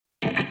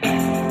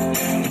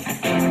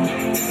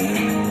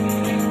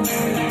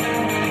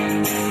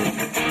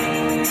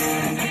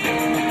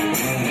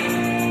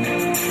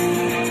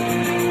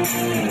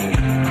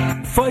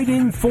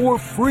for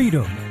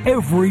freedom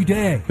every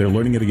day. They're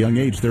learning at a young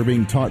age. They're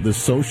being taught the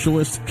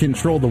socialist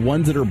control. The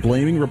ones that are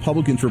blaming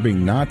Republicans for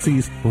being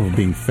Nazis, for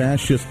being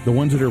fascist, the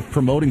ones that are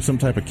promoting some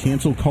type of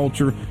cancel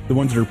culture, the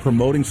ones that are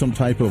promoting some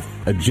type of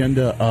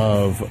agenda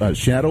of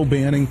shadow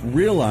banning,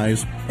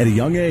 realize at a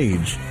young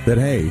age that,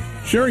 hey,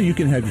 sure, you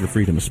can have your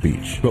freedom of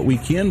speech, but we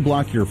can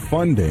block your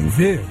funding.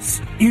 This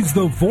is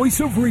the Voice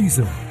of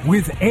Reason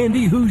with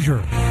Andy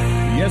Hoosier.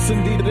 Yes,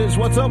 indeed it is.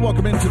 What's up?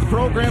 Welcome into the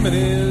program. It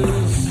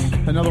is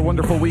another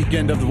wonderful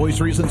weekend of the Voice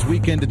of Reason's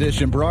Weekend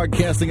Edition,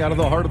 broadcasting out of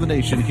the heart of the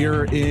nation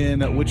here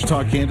in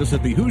Wichita, Kansas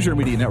at the Hoosier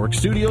Media Network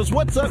studios.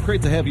 What's up?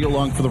 Great to have you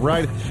along for the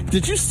ride.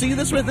 Did you see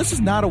this, man? This is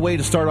not a way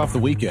to start off the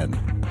weekend.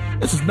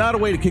 This is not a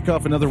way to kick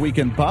off another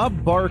weekend.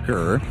 Bob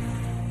Barker,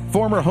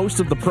 former host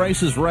of The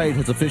Price is Right,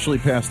 has officially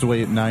passed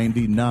away at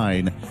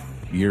 99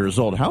 years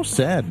old. How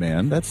sad,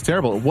 man. That's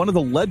terrible. One of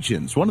the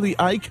legends, one of the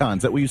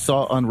icons that we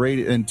saw on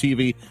radio and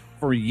TV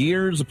for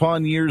years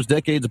upon years,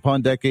 decades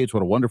upon decades.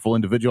 What a wonderful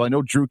individual. I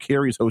know Drew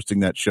Carey's hosting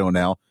that show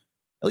now.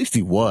 At least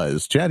he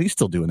was. Chad, he's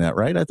still doing that,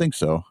 right? I think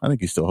so. I think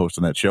he's still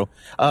hosting that show.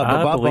 But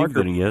I believe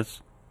that he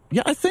is.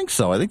 Yeah, I think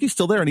so. I think he's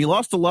still there. And he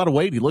lost a lot of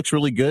weight. He looks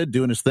really good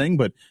doing his thing.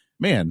 But,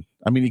 man,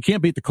 I mean, you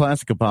can't beat the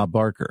classic of Bob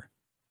Barker.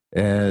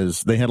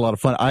 As they had a lot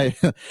of fun.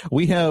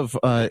 We have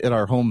at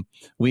our home,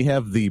 we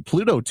have the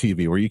Pluto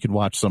TV where you can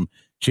watch some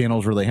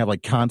channels where they have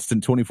like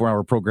constant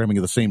 24-hour programming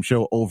of the same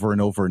show over and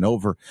over and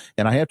over.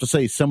 And I have to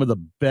say, some of the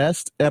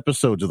best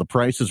episodes of The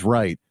Price is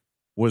Right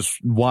was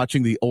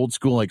watching the old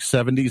school like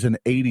 70s and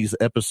 80s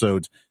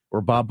episodes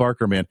where Bob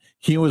Barker, man,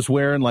 he was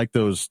wearing like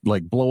those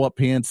like blow up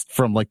pants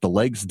from like the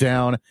legs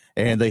down,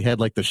 and they had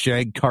like the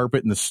shag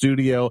carpet in the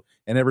studio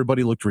and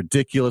everybody looked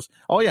ridiculous.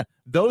 Oh yeah,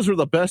 those were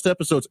the best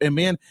episodes. And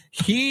man,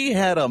 he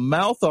had a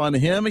mouth on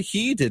him.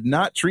 He did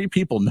not treat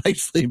people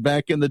nicely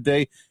back in the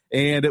day,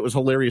 and it was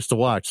hilarious to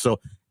watch. So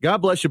God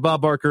bless you,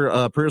 Bob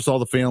Barker. Prayers to all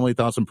the family.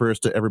 Thoughts and prayers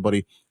to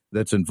everybody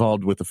that's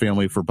involved with the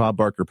family for Bob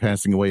Barker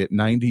passing away at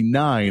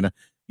 99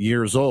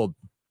 years old.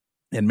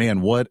 And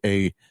man, what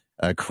a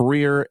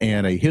career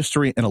and a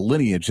history and a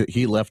lineage that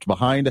he left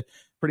behind.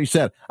 Pretty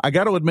sad. I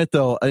got to admit,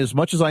 though, as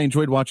much as I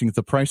enjoyed watching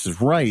The Price is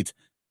Right,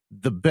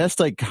 the best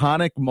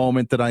iconic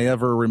moment that I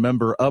ever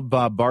remember of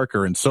Bob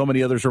Barker, and so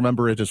many others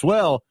remember it as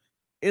well,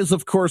 is,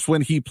 of course,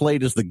 when he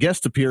played as the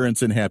guest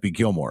appearance in Happy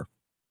Gilmore.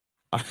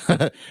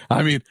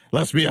 I mean,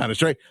 let's be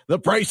honest, right? The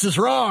price is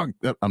wrong.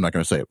 I'm not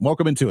going to say it.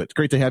 Welcome into it. It's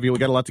great to have you. We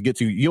got a lot to get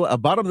to.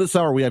 Bottom of this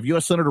hour, we have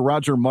U.S. Senator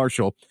Roger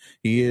Marshall.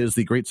 He is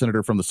the great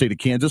senator from the state of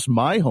Kansas,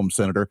 my home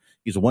senator.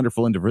 He's a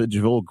wonderful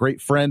individual,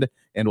 great friend,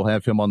 and we'll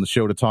have him on the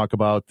show to talk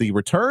about the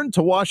return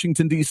to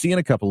Washington, D.C. in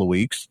a couple of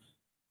weeks.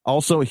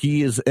 Also,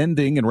 he is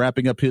ending and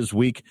wrapping up his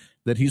week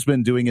that he's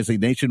been doing as a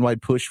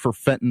nationwide push for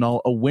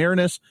fentanyl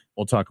awareness.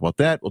 We'll talk about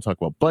that. We'll talk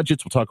about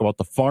budgets. We'll talk about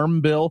the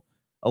farm bill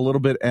a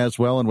little bit as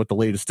well, and what the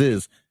latest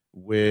is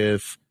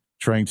with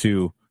trying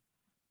to,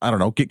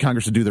 get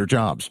Congress to do their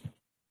jobs.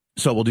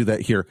 So we'll do that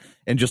here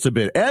in just a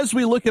bit as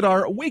we look at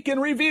our weekend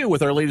review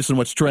with our latest and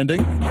what's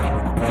trending.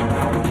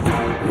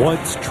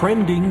 What's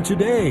trending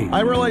today? I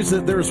realize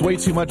that there's way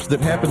too much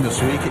that happened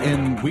this week,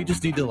 and we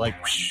just need to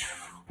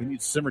we need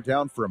to simmer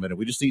down for a minute.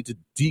 We just need to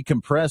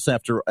decompress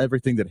after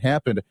everything that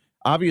happened.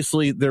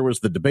 Obviously, there was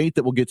the debate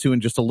that we'll get to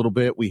in just a little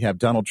bit. We have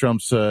Donald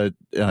Trump's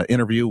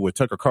interview with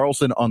Tucker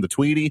Carlson on the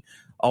Tweety,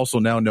 also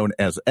now known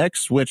as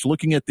X, which,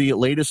 looking at the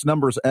latest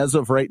numbers as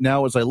of right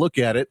now, as I look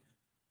at it,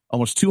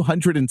 almost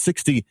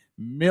 260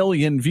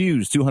 million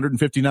views,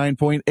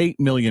 259.8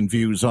 million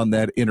views on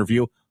that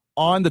interview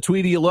on the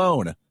Tweety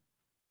alone.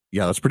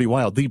 Yeah, that's pretty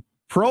wild. The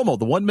promo,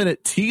 the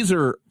 1-minute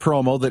teaser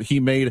promo that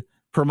he made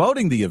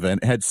promoting the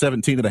event had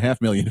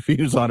 17.5 million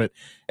views on it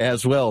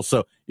as well.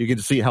 So you get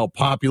to see how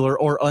popular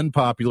or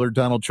unpopular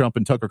Donald Trump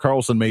and Tucker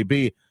Carlson may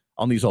be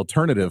on these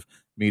alternative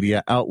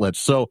media outlets.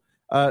 So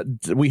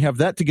we have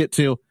that to get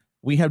to.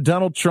 We have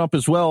Donald Trump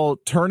as well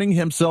turning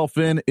himself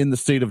in the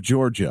state of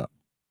Georgia.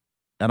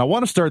 And I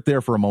want to start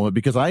there for a moment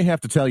because I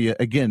have to tell you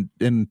again,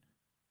 and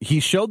he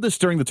showed this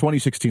during the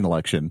 2016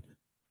 election.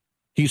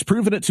 He's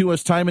proven it to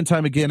us time and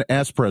time again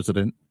as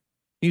president.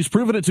 He's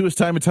proven it to us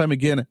time and time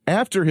again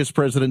after his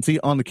presidency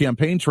on the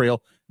campaign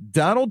trail.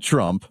 Donald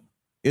Trump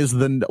is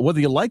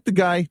whether you like the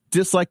guy,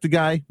 dislike the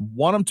guy,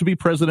 want him to be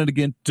president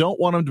again, don't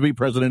want him to be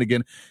president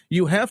again,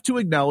 you have to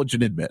acknowledge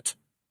and admit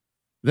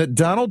that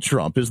Donald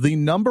Trump is the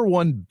number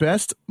one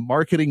best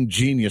marketing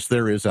genius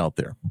there is out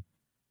there.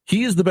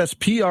 He is the best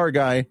PR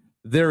guy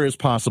there is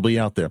possibly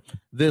out there.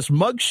 This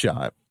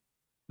mugshot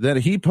that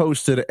he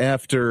posted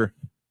after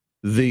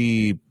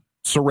the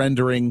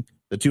surrendering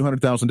the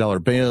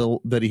 $200,000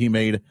 bail that he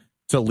made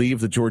to leave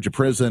the Georgia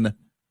prison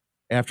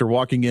after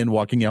walking in,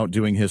 walking out,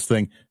 doing his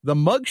thing. The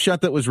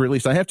mugshot that was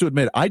released, I have to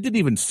admit, I didn't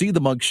even see the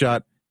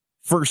mugshot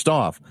first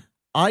off.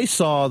 I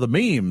saw the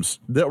memes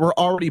that were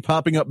already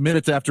popping up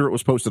minutes after it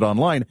was posted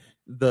online,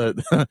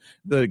 the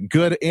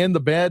good and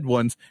the bad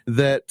ones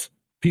that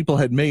people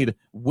had made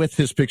with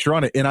his picture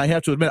on it. And I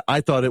have to admit,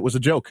 I thought it was a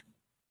joke.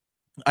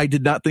 I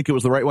did not think it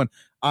was the right one.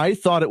 I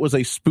thought it was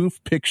a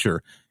spoof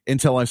picture.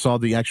 until I saw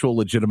the actual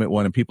legitimate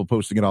one and people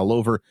posting it all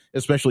over,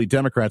 especially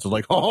Democrats. Was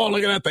like, oh,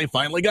 look at that. They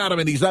finally got him,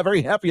 and he's not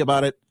very happy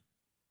about it.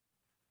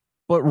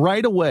 But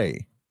right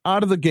away,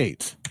 out of the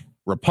gate,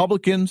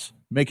 Republicans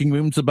making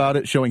moves about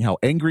it, showing how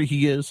angry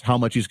he is, how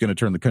much he's going to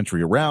turn the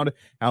country around,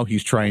 how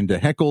he's trying to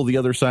heckle the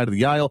other side of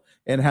the aisle,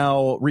 and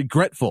how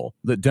regretful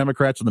that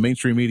Democrats and the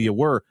mainstream media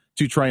were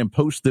to try and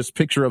post this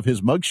picture of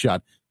his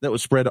mugshot that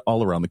was spread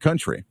all around the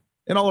country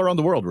and all around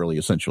the world, really,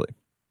 essentially.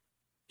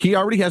 He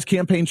already has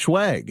campaign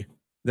swag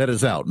that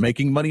is out,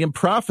 making money and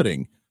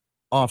profiting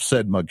off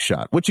said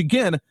mugshot, which,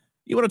 again,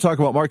 you want to talk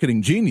about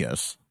marketing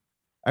genius.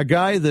 A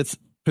guy that's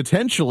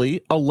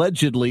potentially,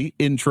 allegedly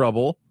in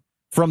trouble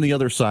from the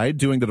other side,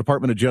 doing the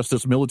Department of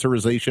Justice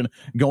militarization,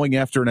 going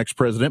after an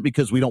ex-president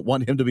because we don't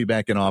want him to be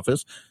back in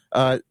office.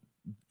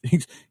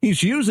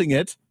 He's using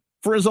it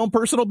for his own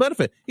personal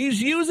benefit.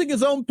 He's using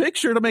his own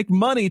picture to make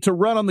money to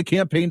run on the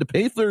campaign, to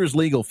pay for his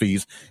legal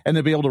fees, and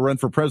to be able to run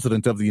for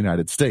president of the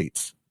United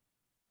States.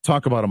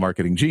 Talk about a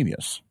marketing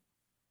genius.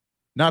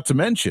 Not to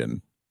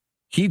mention,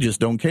 he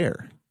just don't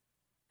care.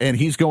 And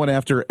he's going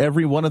after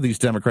every one of these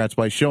Democrats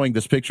by showing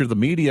this picture. The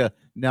media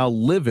now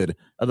livid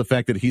of the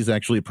fact that he's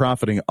actually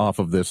profiting off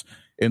of this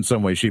in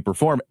some way, shape, or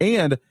form.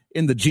 And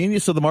in the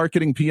genius of the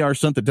marketing PR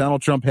stunt that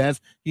Donald Trump has,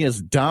 he has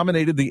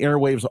dominated the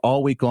airwaves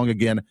all week long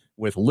again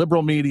with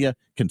liberal media,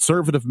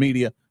 conservative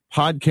media,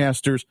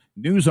 podcasters,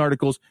 news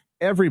articles,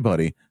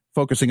 everybody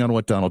focusing on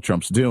what Donald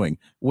Trump's doing,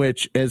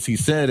 which, as he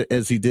said,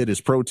 as he did his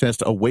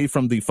protest away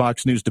from the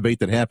Fox News debate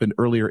that happened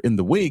earlier in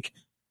the week,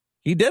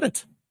 he did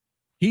it.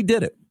 He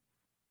did it.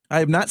 I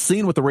have not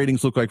seen what the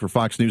ratings look like for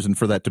Fox News and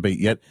for that debate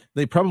yet.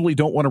 They probably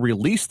don't want to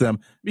release them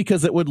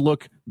because it would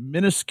look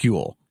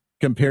minuscule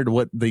compared to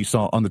what they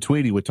saw on the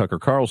Tweety with Tucker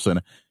Carlson.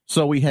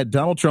 So we had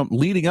Donald Trump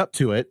leading up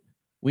to it.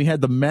 We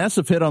had the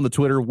massive hit on the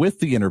Twitter with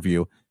the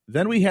interview.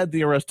 Then we had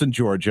the arrest in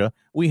Georgia.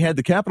 We had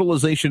the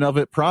capitalization of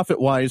it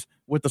profit-wise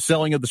with the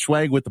selling of the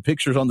swag, with the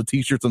pictures on the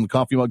T-shirts and the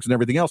coffee mugs and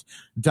everything else.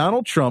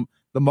 Donald Trump,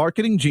 the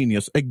marketing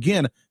genius,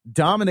 again,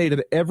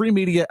 dominated every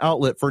media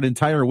outlet for an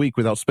entire week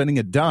without spending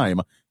a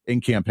dime in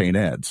campaign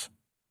ads.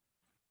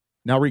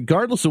 Now,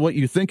 regardless of what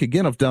you think,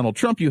 again, of Donald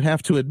Trump, you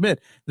have to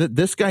admit that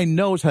this guy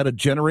knows how to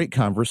generate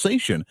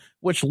conversation,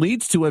 which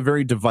leads to a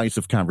very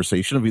divisive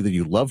conversation of either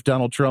you love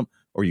Donald Trump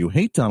or you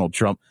hate Donald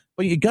Trump,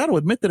 but you got to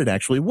admit that it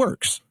actually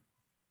works.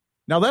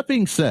 Now, that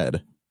being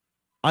said,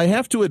 I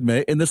have to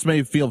admit, and this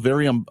may feel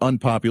very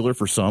unpopular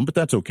for some, but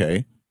that's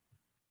okay,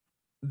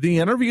 the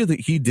interview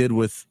that he did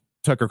with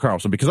Tucker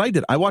Carlson, because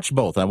I watched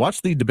both. I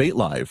watched the debate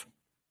live,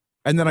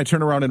 and then I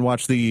turned around and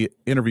watched the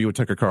interview with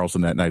Tucker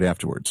Carlson that night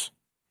afterwards.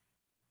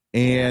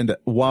 And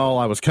while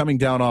I was coming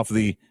down off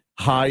the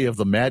high of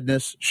the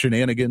madness,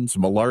 shenanigans,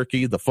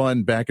 malarkey, the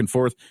fun back and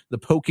forth, the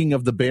poking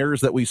of the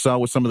bears that we saw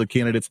with some of the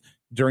candidates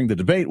during the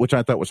debate, which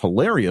I thought was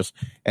hilarious,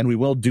 and we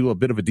will do a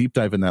bit of a deep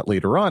dive in that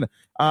later on,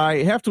 I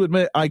have to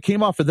admit I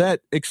came off of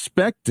that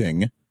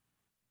expecting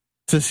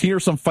to hear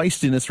some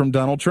feistiness from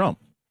Donald Trump,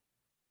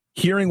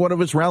 hearing one of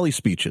his rally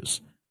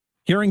speeches,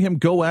 hearing him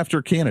go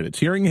after candidates,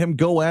 hearing him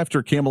go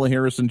after Kamala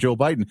Harris and Joe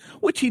Biden,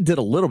 which he did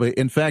a little bit.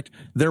 In fact,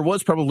 there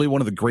was probably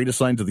one of the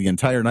greatest lines of the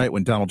entire night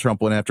when Donald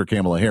Trump went after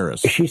Kamala Harris.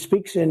 She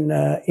speaks in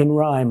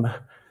rhyme.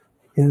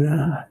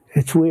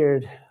 It's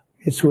weird.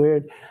 It's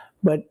weird.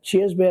 But she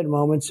has bad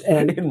moments.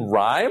 And in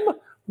rhyme?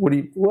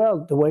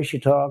 Well, the way she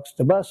talks,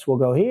 the bus will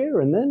go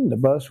here and then the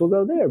bus will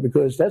go there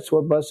because that's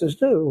what buses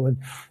do. And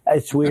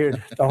it's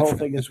weird. The whole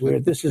thing is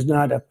weird. This is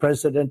not a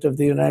president of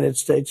the United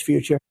States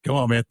future. Come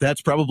on, man.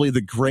 That's probably the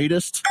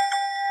greatest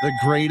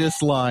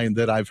line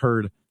that I've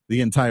heard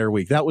the entire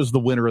week. That was the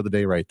winner of the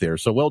day right there.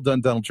 So well done,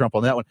 Donald Trump,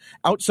 on that one.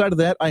 Outside of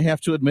that, I have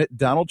to admit,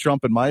 Donald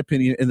Trump, in my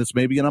opinion, and this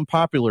may be an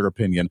unpopular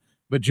opinion,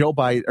 but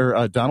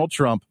Donald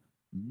Trump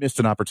missed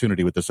an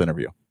opportunity with this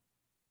interview.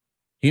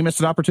 He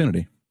missed an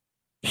opportunity.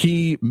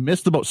 He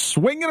missed the boat.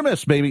 Swing and a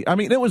miss, baby. I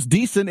mean, it was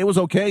decent. It was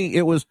okay.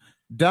 It was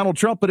Donald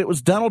Trump, but it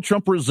was Donald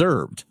Trump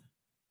reserved.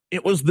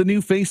 It was the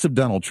new face of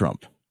Donald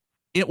Trump.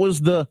 It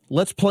was the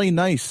let's play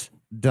nice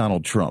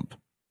Donald Trump.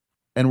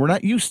 And we're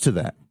not used to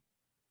that.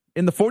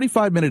 In the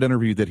 45-minute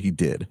interview that he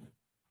did,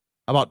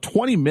 about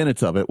 20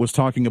 minutes of it was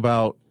talking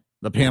about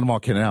the Panama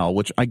Canal,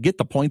 which I get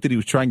the point that he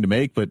was trying to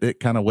make, but it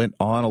kind of went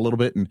on a little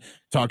bit and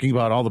talking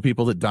about all the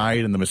people that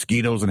died and the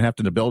mosquitoes and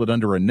having to build it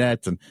under a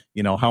net and,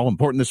 you know, how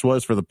important this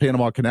was for the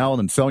Panama Canal and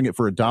then selling it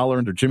for $1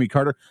 under Jimmy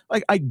Carter.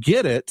 Like, I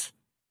get it,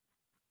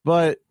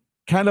 but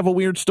kind of a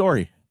weird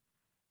story.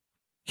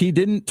 He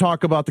didn't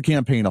talk about the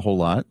campaign a whole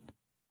lot.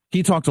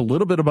 He talked a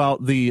little bit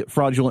about the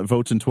fraudulent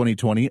votes in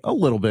 2020, a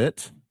little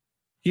bit.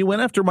 He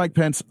went after Mike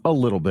Pence a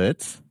little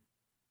bit.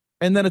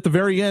 And then at the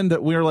very end,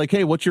 we were like,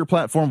 hey, what's your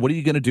platform? What are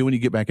you going to do when you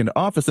get back into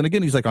office? And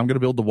again, he's like, I'm going to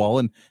build the wall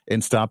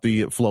and stop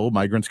the flow of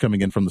migrants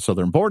coming in from the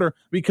southern border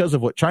because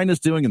of what China's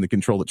doing and the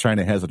control that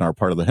China has in our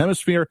part of the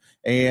hemisphere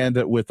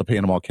and with the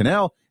Panama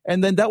Canal.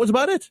 And then that was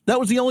about it. That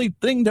was the only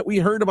thing that we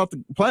heard about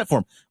the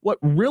platform. What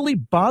really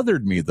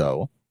bothered me,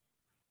 though,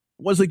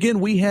 was, again,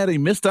 we had a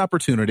missed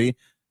opportunity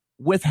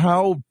with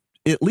how,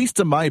 at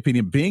least in my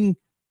opinion, being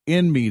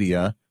in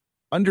media,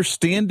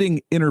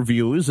 understanding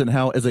interviews and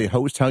how, as a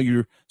host, how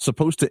you're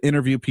supposed to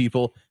interview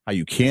people, how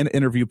you can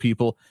interview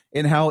people,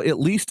 and how, at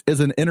least as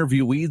an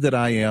interviewee that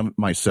I am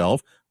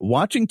myself,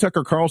 watching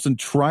Tucker Carlson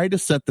try to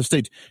set the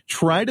stage,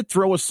 try to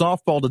throw a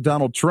softball to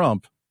Donald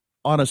Trump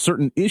on a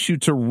certain issue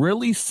to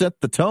really set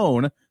the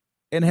tone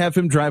and have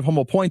him drive home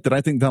a point that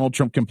I think Donald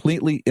Trump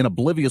completely and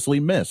obliviously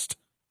missed.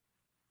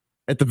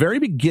 At the very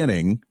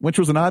beginning, which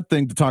was an odd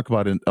thing to talk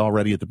about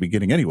already at the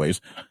beginning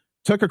anyways,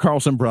 Tucker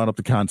Carlson brought up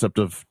the concept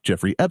of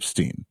Jeffrey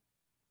Epstein.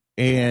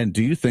 And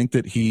do you think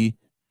that he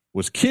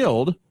was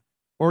killed,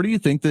 or do you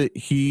think that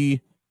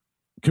he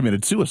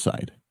committed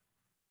suicide?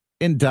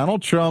 And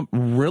Donald Trump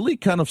really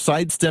kind of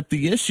sidestepped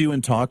the issue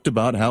and talked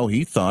about how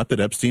he thought that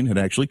Epstein had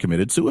actually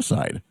committed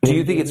suicide. Do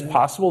you think it's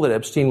possible that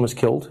Epstein was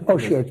killed? Oh,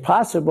 sure, it's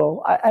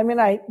possible. I mean,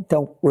 I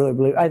don't really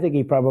believe. I think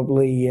he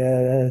probably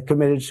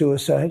committed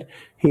suicide.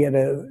 He had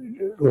a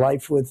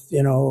life with,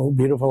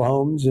 beautiful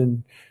homes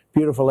and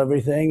beautiful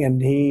everything,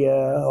 and he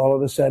all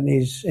of a sudden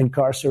he's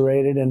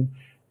incarcerated and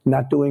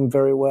not doing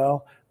very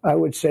well. I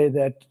would say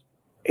that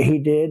he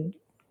did,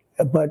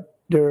 but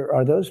there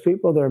are those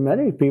people. There are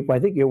many people. I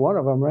think you're one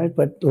of them, right?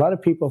 But a lot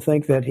of people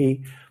think that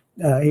he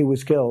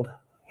was killed.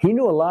 He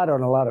knew a lot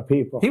on a lot of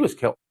people. He was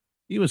killed.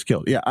 He was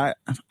killed. Yeah,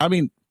 I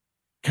mean,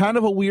 kind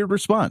of a weird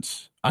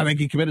response. I think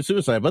he committed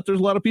suicide, but there's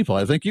a lot of people.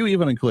 I think you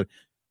even include.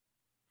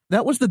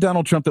 That was the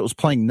Donald Trump that was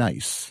playing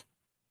nice.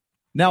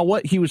 Now,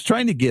 what he was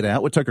trying to get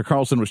at, what Tucker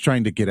Carlson was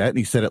trying to get at, and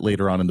he said it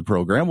later on in the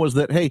program, was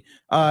that, hey,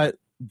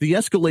 the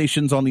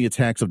escalations on the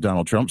attacks of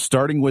Donald Trump,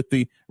 starting with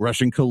the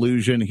Russian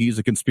collusion, he's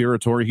a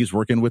conspirator, he's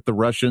working with the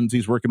Russians,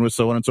 he's working with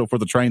so on and so forth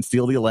to try and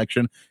steal the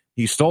election.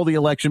 He stole the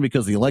election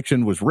because the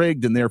election was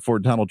rigged, and therefore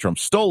Donald Trump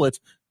stole it,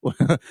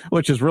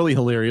 which is really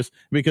hilarious,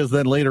 because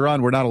then later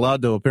on we're not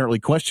allowed to apparently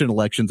question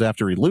elections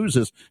after he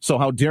loses. So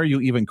how dare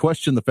you even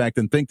question the fact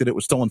and think that it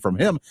was stolen from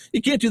him?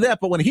 You can't do that.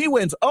 But when he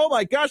wins, oh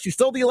my gosh, he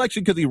stole the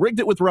election because he rigged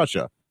it with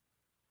Russia.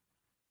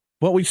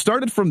 Well, we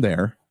started from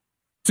there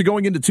to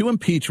going into two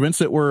impeachments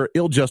that were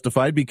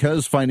ill-justified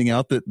because finding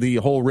out that the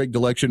whole rigged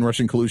election,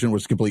 Russian collusion,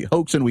 was a complete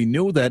hoax. And we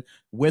knew that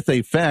with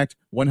a fact,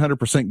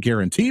 100%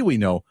 guarantee we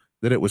know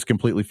that it was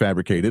completely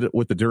fabricated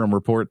with the Durham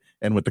report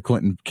and with the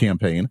Clinton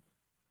campaign.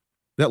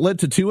 That led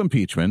to two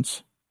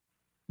impeachments.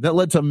 That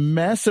led to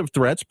massive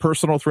threats,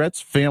 personal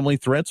threats, family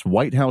threats,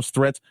 White House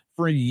threats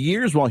for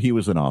years while he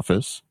was in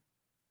office.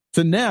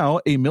 To now,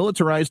 a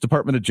militarized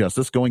Department of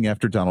Justice going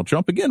after Donald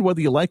Trump. Again,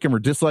 whether you like him or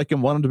dislike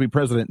him, want him to be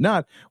president or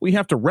not, we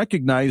have to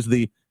recognize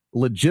the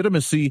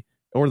legitimacy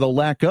or the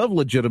lack of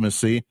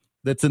legitimacy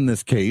that's in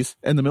this case,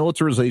 and the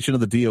militarization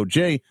of the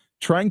DOJ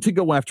trying to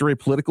go after a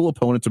political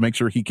opponent to make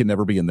sure he can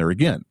never be in there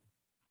again.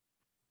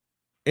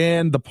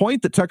 And the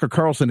point that Tucker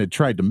Carlson had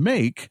tried to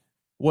make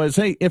was,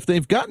 hey, if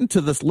they've gotten to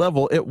this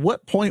level, at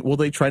what point will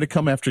they try to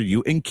come after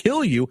you and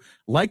kill you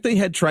like they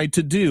had tried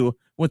to do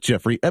with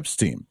Jeffrey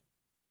Epstein?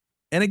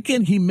 And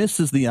again, he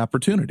misses the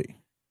opportunity.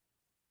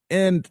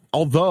 And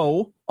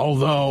although,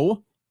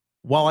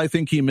 while I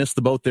think he missed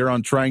the boat there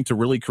on trying to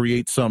really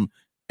create some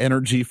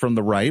energy from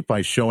the right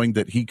by showing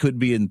that he could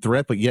be in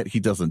threat, but yet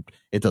it doesn't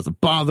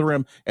bother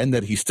him, and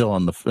that he's still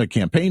on the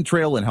campaign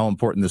trail, and how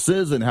important this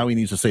is, and how he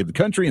needs to save the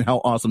country, and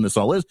how awesome this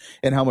all is,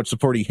 and how much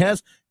support he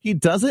has, he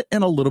does it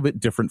in a little bit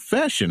different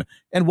fashion.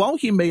 And while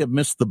he may have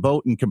missed the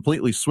boat and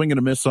completely swing and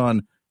a miss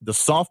on the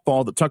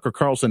softball that Tucker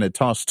Carlson had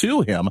tossed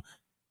to him,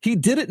 he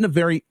did it in a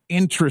very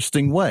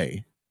interesting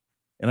way.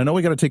 And I know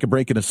we got to take a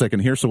break in a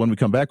second here, so when we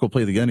come back, we'll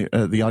play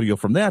the audio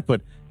from that.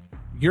 But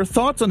your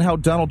thoughts on how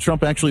Donald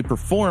Trump actually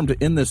performed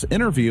in this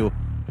interview?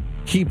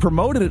 He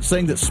promoted it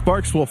saying that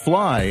sparks will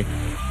fly,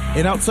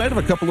 and outside of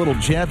a couple little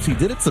jabs he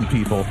did at some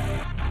people,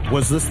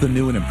 was this the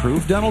new and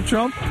improved Donald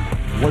Trump?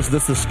 Was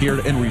this the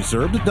scared and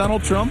reserved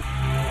Donald Trump?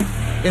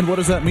 And what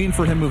does that mean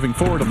for him moving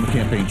forward on the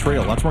campaign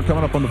trail? Lots more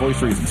coming up on The Voice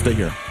of Reason. Stay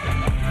here.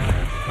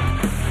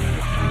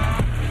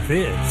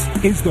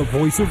 This is The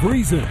Voice of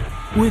Reason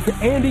with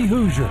Andy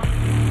Hoosier.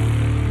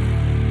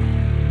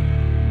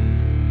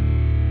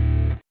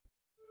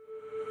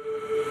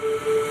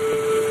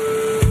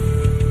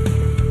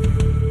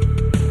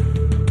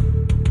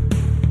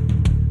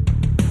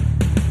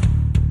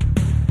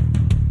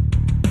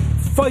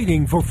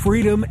 Fighting for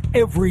freedom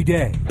every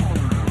day.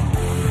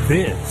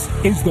 This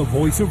is The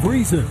Voice of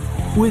Reason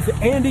with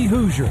Andy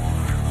Hoosier.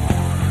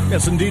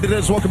 Yes, indeed it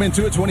is. Welcome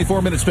into it.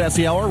 24 minutes past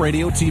the hour.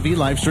 Radio, TV,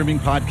 live streaming,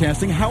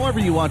 podcasting, however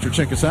you want to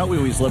check us out. We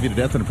always love you to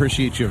death and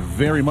appreciate you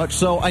very much.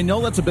 So I know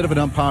that's a bit of an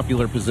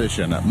unpopular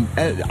position.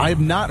 I have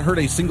not heard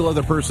a single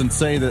other person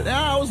say that,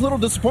 I was a little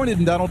disappointed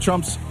in Donald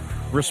Trump's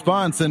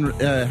response and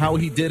how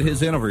he did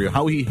his interview,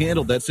 how he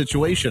handled that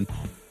situation.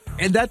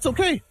 And that's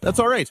okay. That's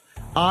all right.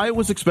 I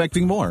was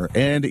expecting more,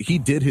 and he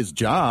did his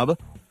job.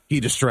 He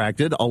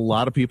distracted a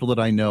lot of people that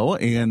I know,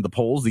 and the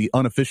polls, the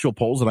unofficial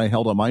polls that I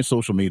held on my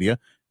social media,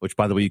 which,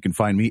 by the way, you can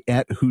find me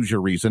at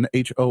Hoosier Reason,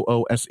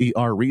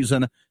 HOOSER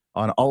Reason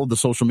on all of the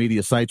social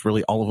media sites,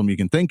 really all of them you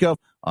can think of.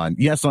 On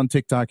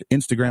TikTok,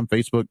 Instagram,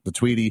 Facebook, the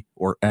Tweety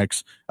or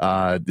X,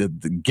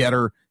 the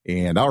Getter,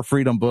 and Our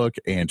Freedom Book,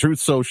 and Truth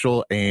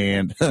Social,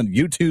 and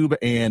YouTube,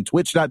 and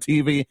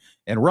Twitch.tv,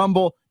 and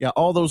Rumble. Yeah,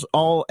 all those,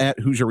 all at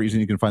Hoosier Reason.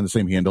 You can find the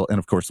same handle, and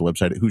of course the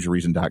website at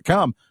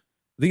HoosierReason.com.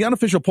 The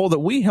unofficial poll that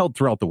we held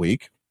throughout the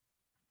week,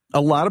 a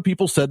lot of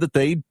people said that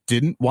they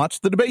didn't watch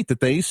the debate, that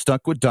they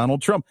stuck with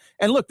Donald Trump.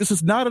 And look, this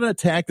is not an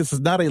attack. This is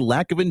not a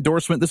lack of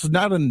endorsement. This is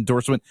not an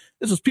endorsement.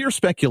 This is pure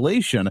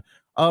speculation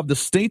of the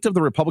state of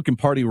the Republican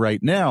Party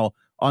right now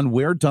on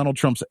where Donald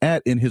Trump's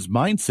at in his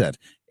mindset.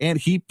 And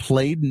he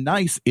played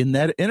nice in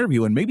that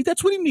interview. And maybe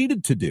that's what he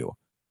needed to do.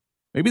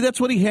 Maybe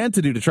that's what he had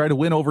to do to try to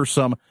win over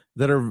some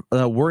that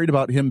are worried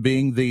about him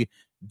being the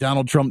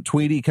Donald Trump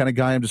Tweety kind of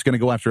guy. I'm just going to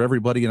go after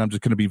everybody and I'm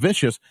just going to be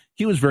vicious.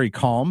 He was very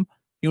calm.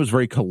 He was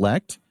very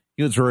collect.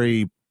 He was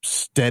very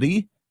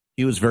steady.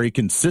 He was very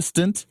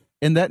consistent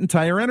in that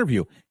entire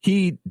interview.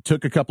 He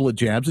took a couple of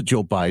jabs at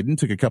Joe Biden,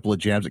 took a couple of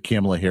jabs at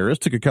Kamala Harris,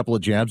 took a couple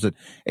of jabs at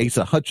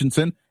Asa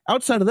Hutchinson.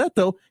 Outside of that,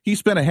 though, he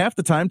spent a half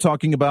the time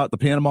talking about the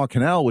Panama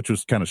Canal, which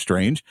was kind of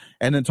strange,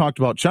 and then talked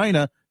about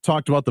China,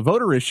 talked about the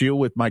voter issue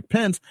with Mike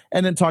Pence,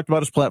 and then talked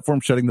about his platform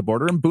shutting the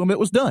border, and boom, it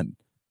was done.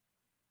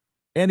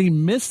 And he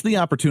missed the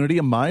opportunity,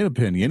 in my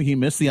opinion, he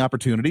missed the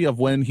opportunity of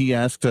when he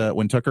asked,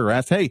 when Tucker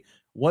asked, hey,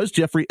 was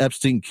Jeffrey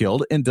Epstein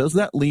killed? And does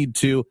that lead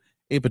to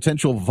a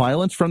potential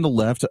violence from the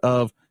left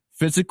of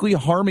physically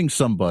harming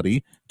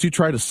somebody to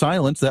try to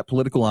silence that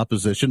political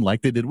opposition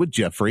like they did with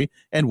Jeffrey?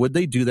 And would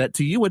they do that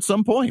to you at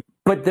some point?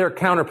 But they're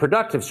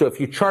counterproductive. So if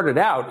you chart it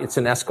out, it's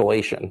an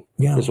escalation,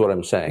 is what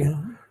I'm saying.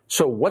 Yeah.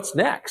 So what's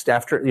next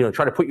after,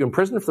 try to put you in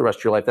prison for the rest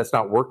of your life? That's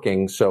not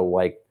working. So,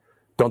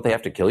 don't they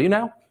have to kill you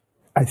now?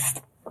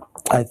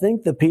 I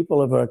think the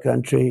people of our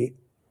country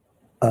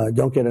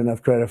don't get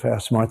enough credit for how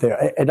smart they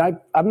are. And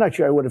I'm not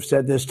sure I would have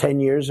said this 10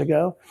 years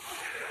ago,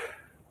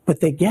 but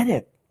they get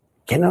it.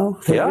 They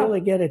really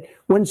get it.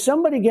 When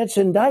somebody gets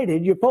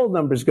indicted, your poll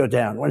numbers go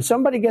down. When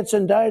somebody gets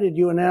indicted,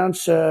 you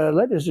announce,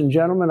 ladies and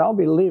gentlemen, I'll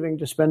be leaving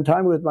to spend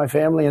time with my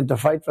family and to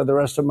fight for the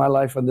rest of my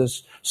life on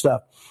this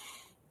stuff.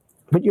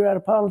 But you're out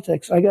of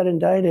politics. I got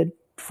indicted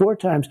 4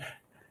 times.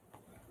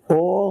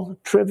 All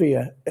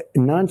trivia,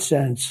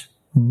 nonsense,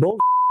 bullshit,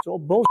 all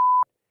bullshit.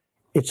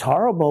 It's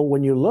horrible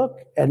when you look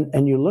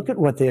and you look at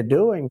what they're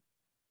doing.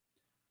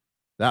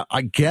 Now,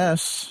 I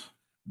guess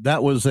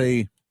that was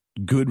a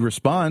good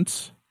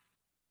response.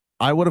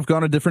 I would have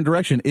gone a different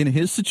direction. In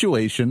his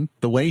situation,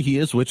 the way he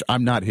is, which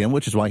I'm not him,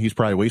 which is why he's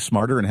probably way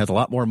smarter and has a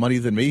lot more money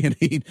than me, and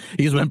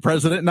he's been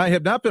president, and I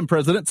have not been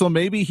president, so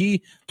maybe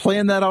he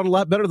planned that out a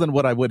lot better than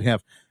what I would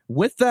have.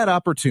 With that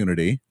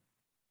opportunity,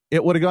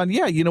 it would have gone,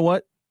 yeah, you know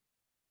what?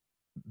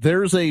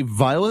 There's a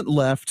violent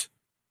left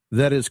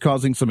that is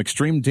causing some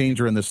extreme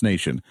danger in this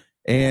nation.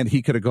 And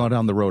he could have gone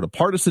down the road of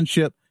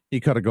partisanship.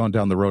 He could have gone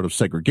down the road of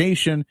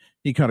segregation.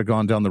 He could have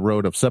gone down the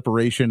road of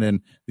separation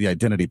and the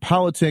identity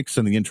politics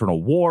and the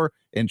internal war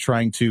and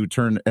trying to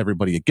turn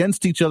everybody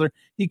against each other.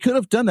 He could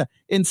have done that.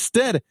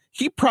 Instead,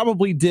 he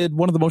probably did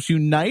one of the most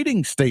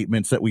uniting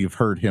statements that we've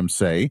heard him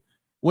say,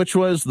 which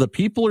was the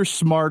people are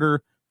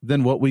smarter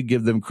than what we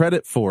give them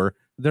credit for.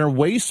 They're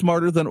way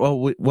smarter than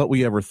what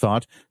we ever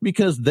thought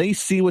because they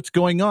see what's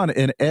going on.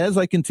 And as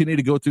I continue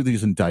to go through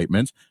these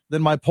indictments,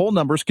 then my poll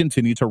numbers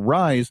continue to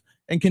rise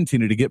and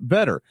continue to get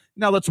better.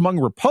 Now, that's among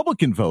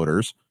Republican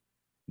voters,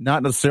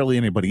 not necessarily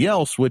anybody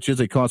else, which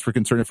is a cause for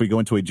concern if we go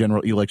into a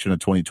general election in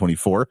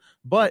 2024.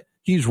 But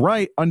he's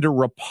right. Under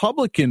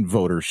Republican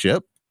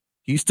votership,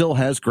 he still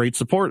has great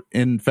support.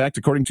 In fact,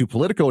 according to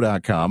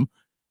Politico.com,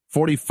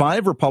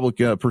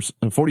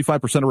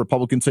 45% of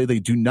Republicans say they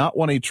do not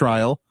want a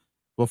trial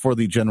before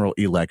the general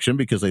election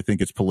because they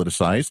think it's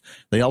politicized.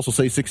 They also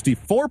say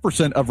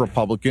 64% of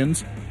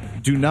Republicans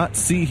do not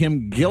see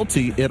him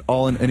guilty at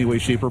all in any way,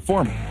 shape, or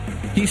form.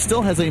 He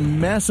still has a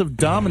massive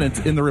dominance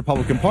in the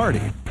Republican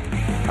Party.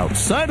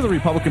 Outside of the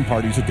Republican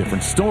Party is a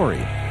different story.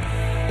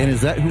 And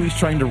is that who he's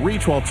trying to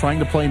reach while trying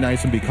to play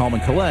nice and be calm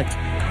and collect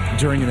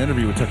during an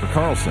interview with Tucker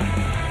Carlson?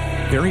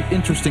 Very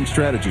interesting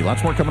strategy.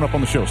 Lots more coming up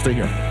on the show. Stay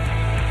here.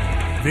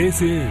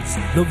 This is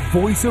the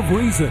Voice of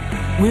Reason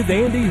with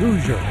Andy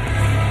Hoosier.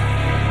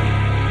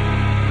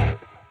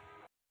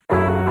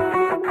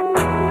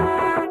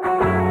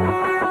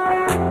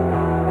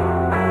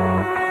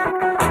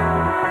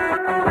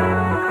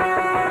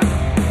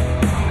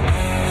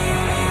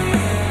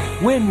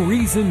 When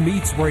Reason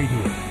meets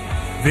radio,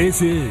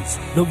 this is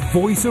the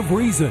Voice of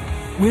Reason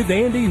with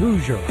Andy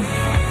Hoosier.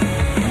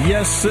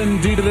 Yes,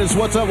 indeed it is.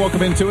 What's up?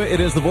 Welcome into it. It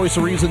is the Voice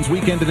of Reason's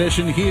Weekend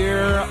Edition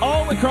here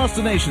all across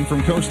the nation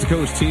from coast to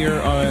coast here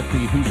at the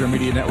Hoosier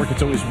Media Network.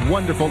 It's always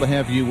wonderful to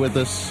have you with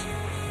us.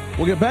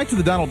 We'll get back to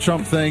the Donald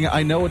Trump thing.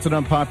 I know it's an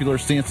unpopular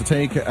stance to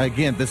take.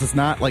 Again, this is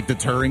not like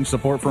deterring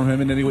support from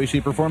him in any way,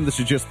 shape, or form. This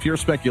is just pure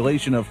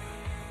speculation of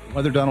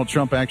whether Donald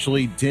Trump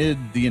actually did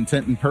the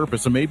intent and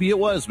purpose. And maybe it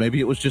was. Maybe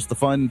it was just the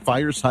fun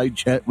fireside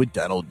chat with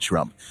Donald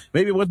Trump.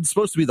 Maybe it wasn't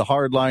supposed to be the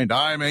hard line,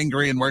 I'm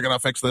angry and we're going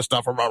to fix this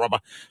stuff. Blah, blah, blah.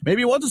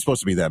 Maybe it wasn't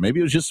supposed to be that. Maybe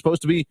it was just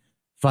supposed to be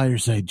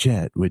fireside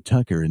chat with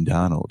Tucker and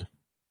Donald.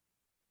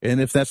 And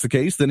if that's the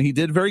case, then he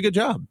did a very good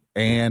job.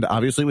 And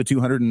obviously with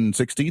 200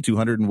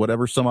 and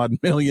whatever some odd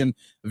million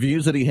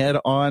views that he had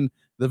on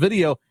the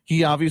video,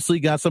 he obviously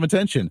got some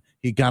attention.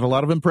 He got a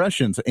lot of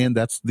impressions, and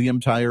that's the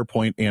entire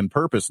point and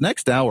purpose.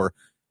 Next hour,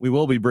 we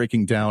will be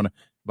breaking down,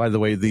 by the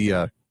way,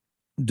 the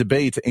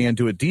debate and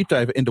do a deep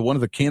dive into one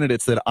of the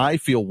candidates that I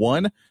feel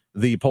won.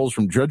 The polls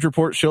from Drudge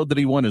Report showed that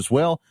he won as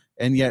well.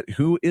 And yet,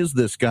 who is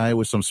this guy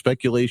with some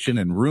speculation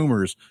and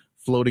rumors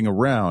floating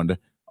around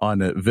on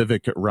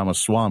Vivek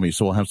Ramaswamy?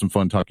 So we'll have some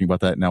fun talking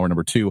about that in hour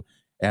number 2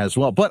 as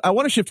well. But I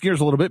want to shift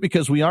gears a little bit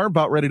because we are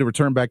about ready to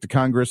return back to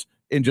Congress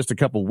in just a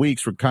couple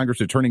weeks, with Congress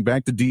returning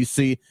back to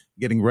D.C.,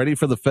 getting ready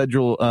for the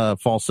federal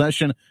fall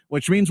session,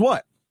 which means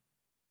what?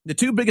 The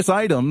 2 biggest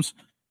items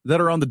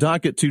that are on the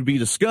docket to be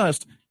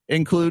discussed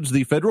includes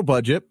the federal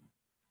budget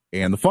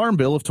and the Farm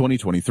Bill of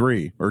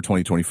 2023, or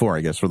 2024,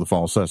 I guess, for the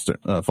fall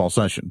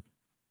session.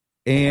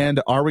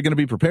 And are we going to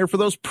be prepared for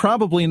those?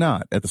 Probably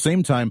not. At the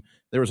same time,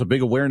 there is a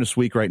big awareness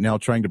week right now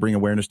trying to bring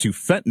awareness to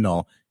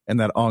fentanyl and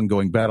that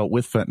ongoing battle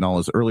with fentanyl.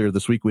 As earlier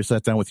this week, we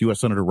sat down with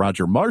U.S. Senator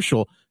Roger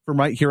Marshall from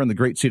right here in the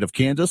great state of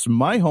Kansas,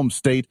 my home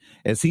state,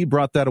 as he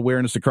brought that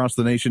awareness across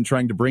the nation,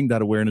 trying to bring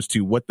that awareness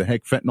to what the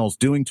heck fentanyl is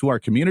doing to our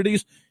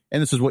communities.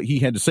 And this is what he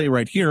had to say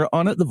right here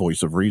on The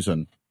Voice of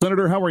Reason.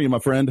 Senator, how are you, my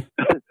friend?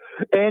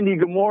 Andy,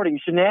 good morning.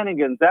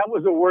 Shenanigans. That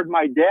was a word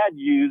my dad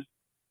used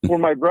for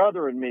my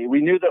brother and me.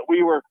 We knew that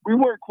we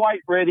weren't quite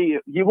ready.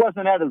 He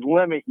wasn't at his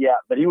limit yet,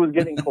 but he was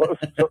getting close.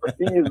 So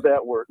he used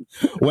that word.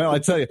 Well, I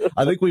tell you,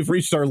 I think we've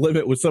reached our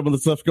limit with some of the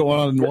stuff going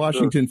on in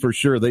Washington for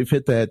sure. They've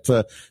hit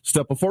that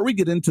stuff. Before we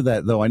get into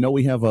that, though, I know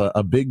we have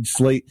a big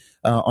slate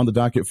on the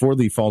docket for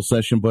the fall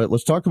session, but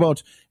let's talk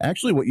about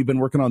actually what you've been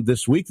working on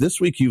this week. This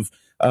week, you've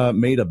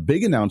made a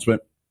big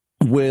announcement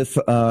with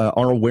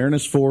our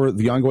awareness for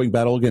the ongoing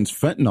battle against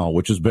fentanyl,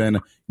 which has been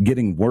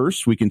getting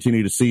worse. We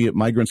continue to see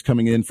migrants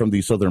coming in from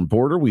the southern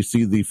border. We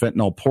see the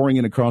fentanyl pouring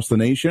in across the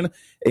nation.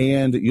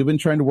 And you've been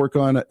trying to work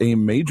on a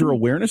major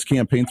awareness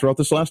campaign throughout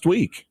this last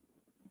week.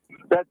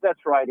 That's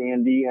right,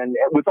 Andy. And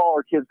with all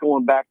our kids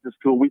going back to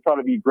school, we thought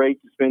it'd be great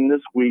to spend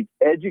this week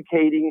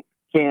educating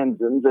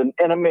Kansans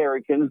and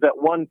Americans that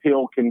one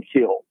pill can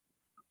kill.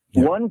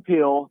 Yeah. One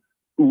pill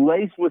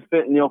laced with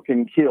fentanyl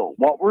can kill.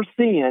 What we're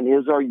seeing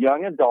is our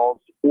young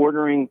adults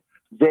ordering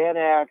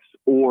Xanax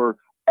or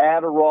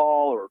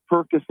Adderall or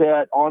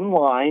Percocet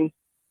online.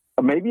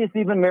 Or maybe it's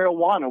even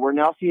marijuana. We're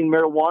now seeing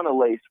marijuana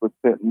laced with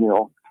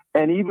fentanyl.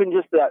 And even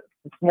just that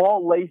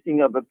small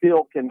lacing of a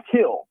pill can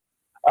kill.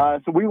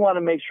 So we want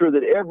to make sure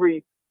that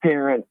every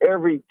parent,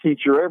 every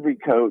teacher, every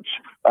coach,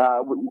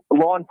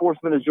 law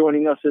enforcement is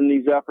joining us in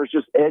these efforts,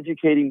 just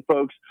educating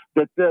folks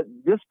that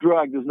this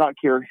drug does not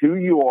care who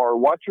you are,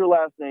 what your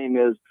last name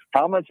is,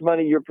 how much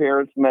money your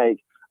parents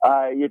make.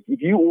 If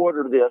you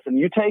order this and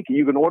you take it,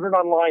 you can order it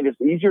online. It's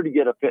easier to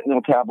get a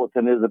fentanyl tablet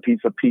than it is a piece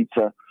of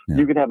pizza. Yeah.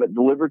 You can have it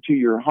delivered to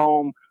your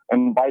home.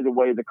 And by the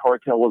way, the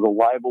cartel is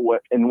alive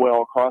and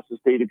well across the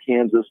state of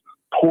Kansas,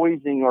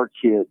 poisoning our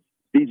kids.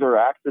 These are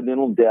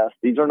accidental deaths.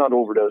 These are not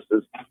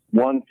overdoses.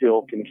 One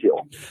pill can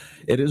kill.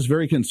 It is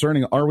very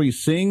concerning. Are we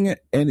seeing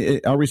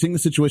the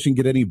situation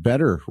get any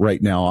better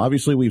right now?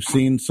 Obviously, we've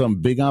seen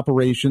some big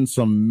operations,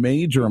 some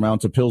major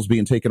amounts of pills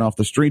being taken off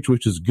the streets,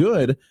 which is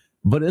good.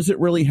 But is it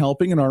really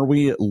helping? And are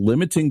we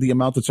limiting the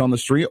amount that's on the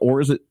street,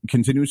 or is it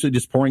continuously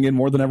just pouring in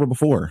more than ever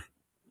before?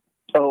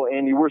 Oh,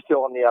 Andy, we're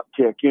still on the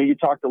uptick. You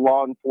talk to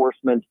law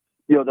enforcement.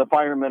 The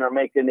firemen are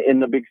making, in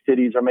the big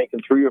cities, are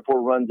making 3 or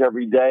 4 runs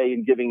every day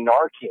and giving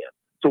Narcan.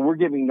 So we're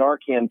giving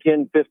Narcan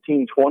 10,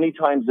 15, 20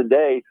 times a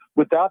day.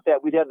 Without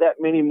that, we'd have that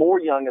many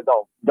more young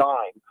adults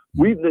dying.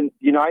 The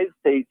United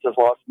States has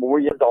lost more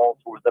young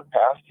adults over the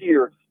past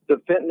year to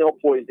fentanyl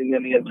poisoning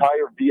than the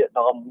entire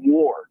Vietnam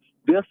War.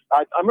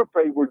 I'm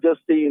afraid we're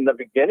just seeing the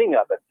beginning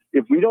of it.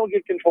 If we don't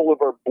get control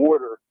of our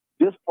border,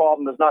 this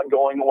problem is not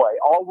going away.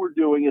 All we're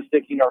doing is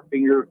sticking our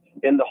finger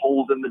in the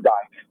holes in the dike.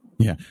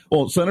 Yeah.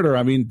 Well,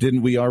 Senator,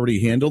 didn't we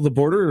already handle the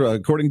border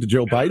according to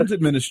Joe Biden's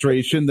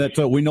administration that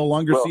we no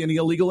longer see any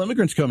illegal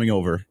immigrants coming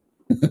over?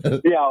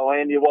 Yeah,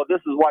 Andy. Well,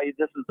 this is why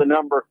this is the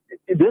number.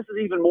 This is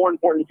even more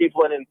important to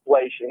people than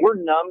inflation. We're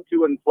numb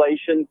to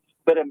inflation,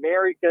 but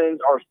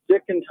Americans are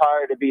sick and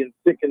tired of being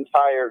sick and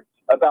tired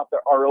about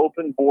our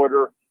open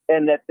border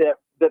and that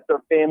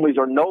their families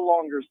are no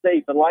longer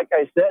safe. And like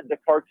I said, the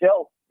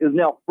cartel is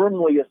now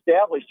firmly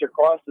established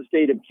across the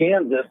state of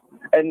Kansas,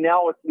 and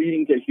now it's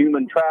leading to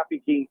human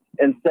trafficking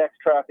and sex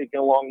trafficking.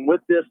 Along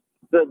with this,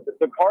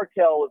 the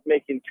cartel is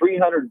making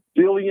 $300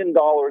 billion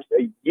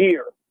a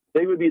year.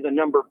 They would be the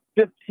number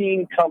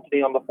 15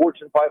 company on the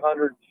Fortune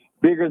 500,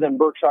 bigger than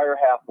Berkshire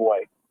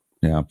Hathaway.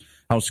 Yeah.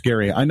 How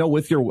scary. I know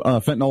with your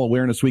Fentanyl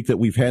Awareness Week that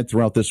we've had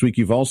throughout this week,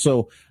 you've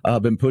also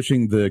been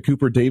pushing the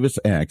Cooper Davis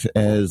Act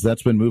as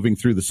that's been moving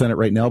through the Senate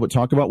right now. But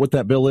talk about what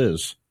that bill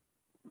is.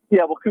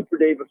 Yeah, well, Cooper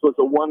Davis was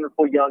a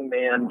wonderful young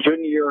man,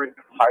 junior year in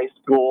high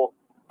school,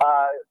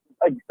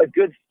 a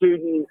good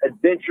student,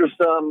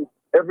 adventuresome.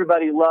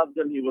 Everybody loved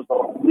him. He was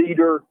a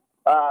leader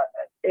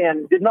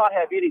and did not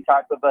have any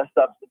type of a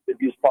substance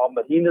abuse problem.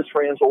 But he and his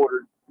friends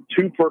ordered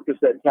 2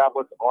 Percocet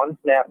tablets on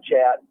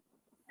Snapchat.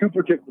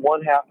 Cooper took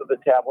one half of the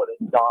tablet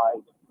and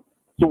died.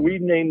 So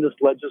we've named this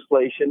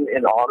legislation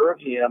in honor of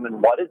him,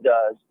 and what it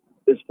does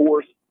is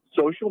force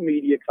social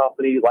media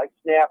companies like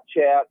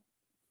Snapchat,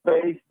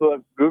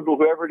 Facebook, Google,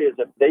 whoever it is,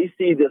 if they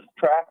see this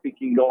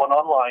trafficking going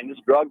online, this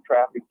drug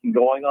trafficking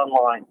going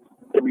online,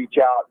 to reach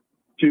out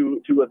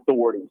to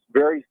authorities.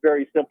 Very,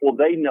 very simple.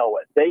 They know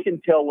it. They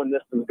can tell when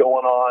this is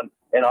going on,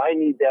 and I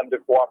need them to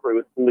cooperate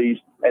with police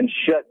and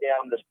shut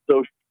down this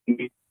social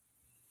media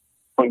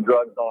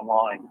drugs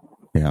online.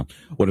 Yeah,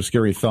 what a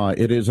scary thought.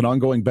 It is an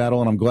ongoing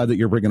battle, and I'm glad that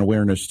you're bringing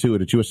awareness to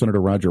it. It's U.S.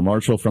 Senator Roger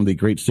Marshall from the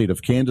great state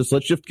of Kansas.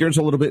 Let's shift gears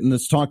a little bit and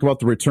let's talk about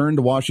the return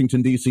to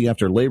Washington, D.C.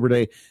 after Labor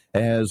Day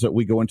as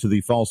we go into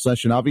the fall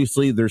session.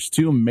 Obviously, there's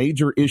two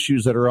major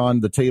issues that are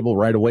on the table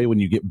right away when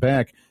you get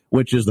back,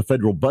 which is the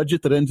federal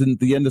budget that ends in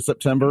the end of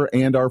September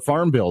and our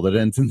farm bill that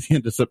ends in the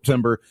end of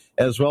September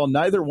as well.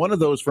 Neither one of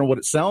those, from what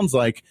it sounds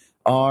like,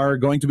 are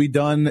going to be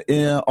done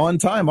on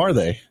time, are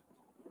they?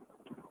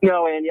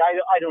 No, Andy,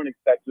 I don't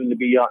expect them to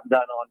be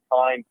done on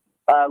time.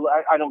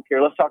 I don't care.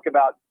 Let's talk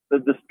about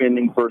the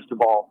spending first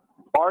of all.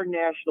 Our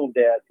national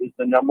debt is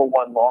the number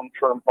one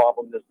long-term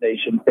problem this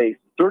nation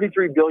faces.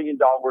 $33 billion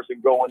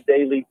and growing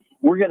daily.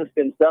 We're going to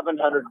spend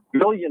 $700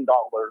 billion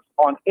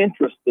on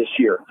interest this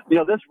year. You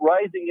know, this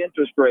rising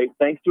interest rate,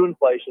 thanks to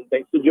inflation,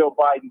 thanks to Joe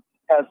Biden,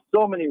 has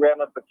so many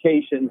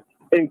ramifications,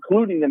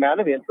 including the amount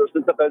of interest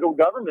that the federal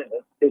government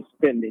is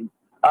spending.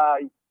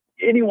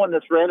 Anyone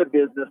that's ran a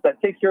business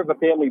that takes care of a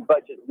family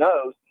budget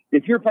knows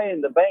if you're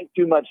paying the bank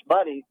too much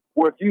money,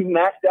 or if you've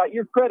maxed out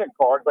your credit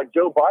card like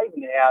Joe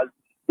Biden has,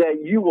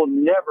 that you will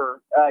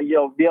never,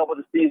 be able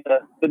to see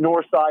the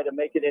north side of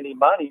making any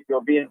money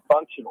or being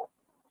functional.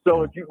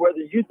 So whether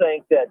you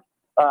think that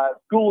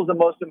school is the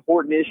most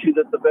important issue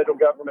that the federal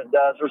government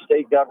does, or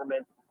state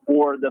government,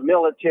 or the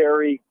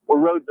military, or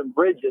roads and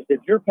bridges,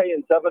 if you're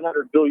paying $700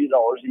 billion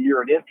a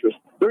year in interest,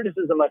 there just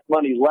isn't much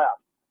money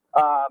left.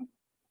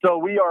 So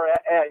we are,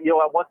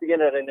 once again,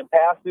 at an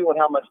impasse on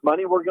how much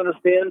money we're going to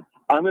spend.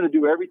 I'm going to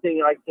do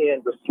everything I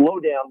can to slow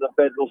down the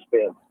federal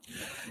spend.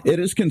 It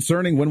is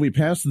concerning. When we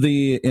passed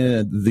the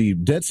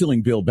debt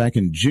ceiling bill back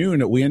in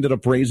June, we ended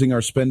up raising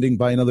our spending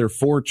by another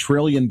 $4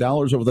 trillion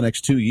over the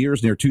next 2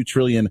 years, near $2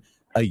 trillion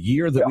a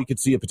year that we could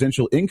see a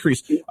potential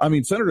increase. I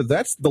mean, Senator,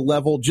 that's the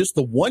level, just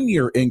the 1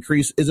 year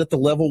increase is at the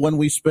level when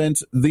we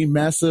spent the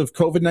massive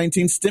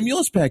COVID-19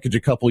 stimulus package a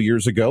couple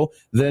years ago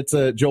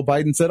that Joe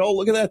Biden said, oh,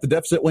 look at that. The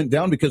deficit went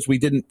down because we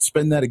didn't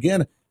spend that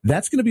again.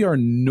 That's going to be our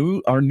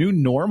new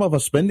norm of a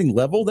spending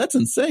level. That's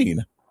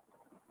insane.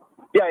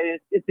 Yeah,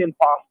 it's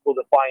impossible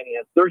to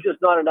finance. There's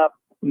just not enough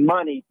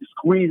money to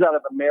squeeze out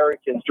of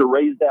Americans to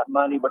raise that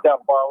money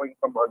without borrowing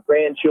from our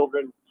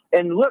grandchildren.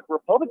 And look,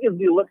 Republicans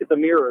need to look at the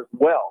mirror as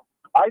well.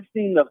 I've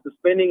seen the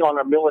spending on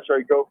our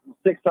military go from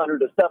 $600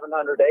 to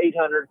 $700 to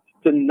 $800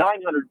 to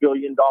 $900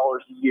 billion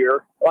a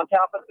year. On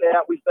top of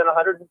that, we spent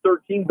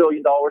 $113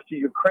 billion to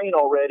Ukraine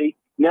already.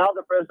 Now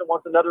the president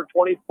wants another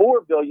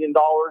 $24 billion,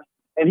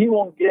 and he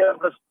won't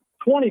give us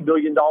 $20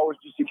 billion to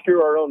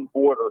secure our own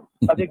border.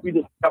 I think we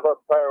just have our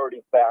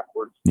priorities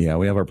backwards. Yeah,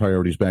 we have our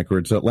priorities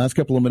backwards. Last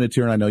couple of minutes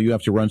here, and I know you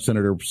have to run,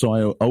 Senator, so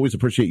I always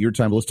appreciate your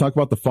time. But let's talk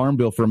about the Farm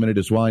Bill for a minute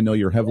as well. I know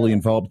you're heavily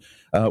involved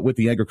with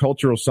the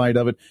agricultural side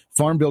of it.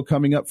 Farm Bill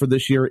coming up for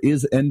this year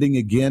is ending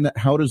again.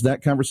 How does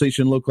that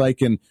conversation look like,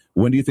 and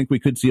when do you think we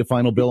could see a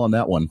final bill on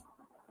that one?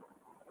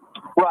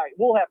 Right.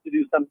 We'll have to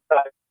do some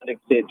type of an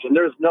extension.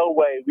 There's no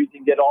way we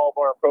can get all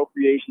of our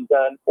appropriations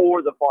done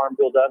or the Farm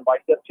Bill done by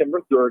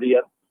September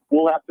 30th.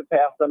 We'll have to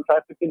pass some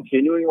type of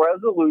continuing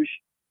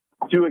resolution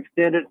to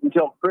extend it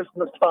until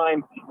Christmas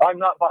time. I'm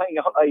not buying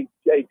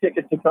a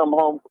ticket to come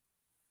home,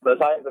 because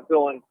I have a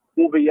feeling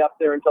we'll be up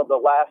there until the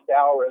last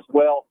hour as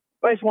well.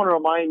 But I just want to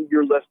remind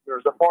your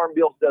listeners, the Farm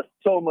Bill does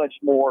so much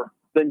more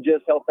than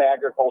just help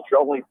agriculture.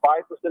 Only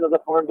 5% of the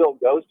Farm Bill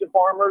goes to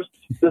farmers.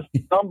 The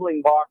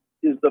stumbling block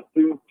is the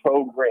food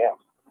programs.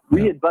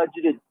 We had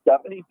budgeted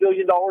 $70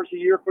 billion a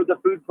year for the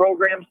food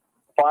programs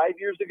 5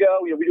 years ago.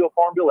 We do a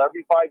Farm Bill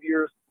every 5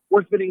 years.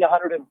 We're spending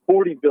 $140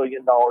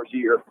 billion a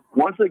year.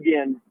 Once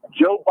again,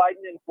 Joe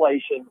Biden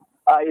inflation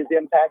is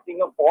impacting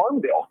a farm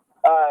bill.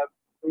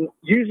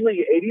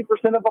 Usually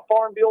 80% of a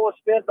farm bill is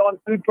spent on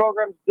food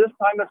programs. This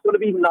time it's going to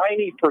be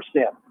 90%.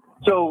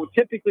 So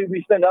typically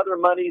we spend other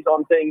monies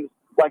on things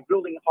like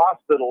building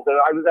hospitals. And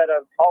I was at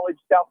a college,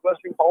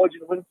 Southwestern College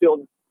in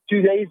Winfield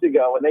 2 days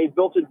ago, and they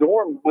built a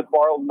dorm with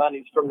borrowed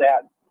monies from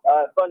that,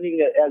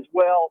 funding it as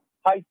well,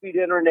 high-speed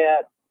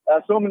internet,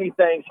 so many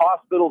things,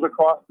 hospitals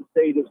across the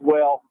state as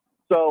well.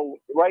 So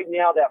right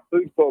now that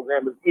food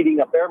program is eating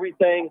up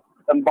everything.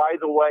 And by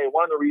the way,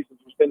 one of the reasons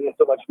we're spending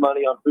so much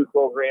money on food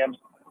programs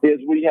is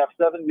we have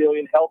 7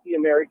 million healthy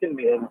American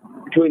men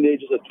between the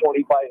ages of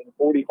 25 and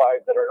 45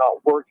 that are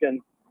not working.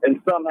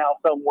 And somehow,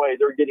 some way,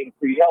 they're getting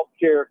free health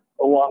care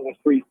along with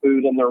free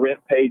food and their rent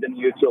paid and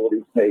the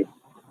utilities paid.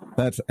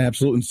 That's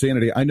absolute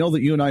insanity. I know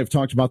that you and I have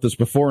talked about this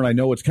before, and I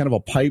know it's kind of a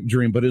pipe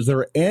dream, but is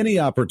there any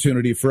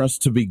opportunity for us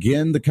to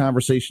begin the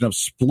conversation of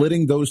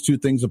splitting those two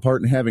things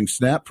apart and having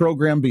SNAP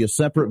program be a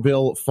separate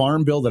bill,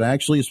 farm bill that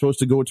actually is supposed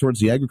to go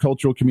towards the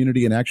agricultural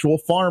community and actual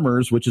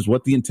farmers, which is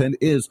what the intent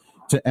is,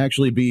 to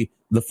actually be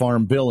the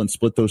farm bill, and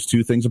split those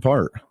two things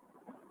apart?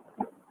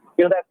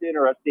 That's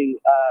interesting.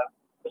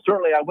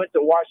 Certainly, I went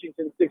to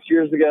Washington 6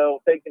 years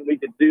ago thinking we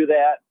could do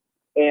that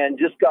and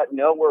just got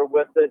nowhere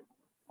with it.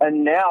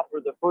 And now,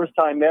 for the first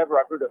time ever,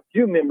 I've heard a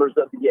few members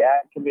of the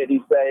Ag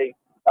Committee say,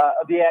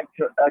 of the Ag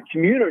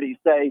community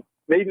say,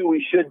 maybe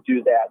we should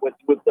do that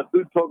with the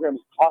food programs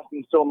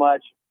costing so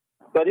much.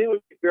 But it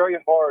would be very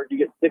hard to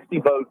get 60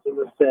 votes in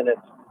the Senate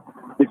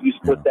if you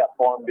split that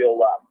farm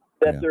bill up.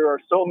 There are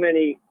so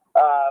many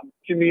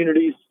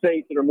communities,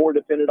 states that are more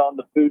dependent on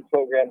the food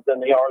programs than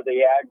they are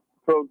the ag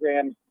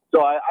programs.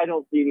 So I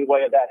don't see any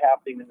way of that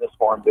happening in this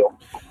farm bill.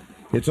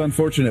 It's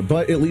unfortunate,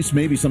 but at least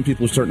maybe some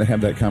people are starting to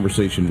have that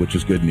conversation, which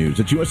is good news.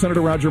 It's U.S.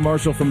 Senator Roger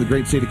Marshall from the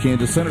great state of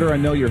Kansas. Senator, I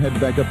know you're headed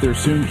back up there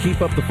soon.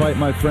 Keep up the fight,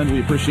 my friend. We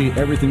appreciate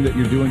everything that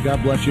you're doing.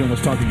 God bless you, and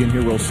let's talk again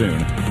here real soon.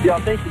 Yeah,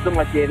 thank you so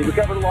much, Andy. We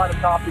covered a lot of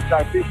topics. I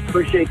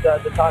appreciate the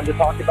time to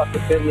talk about the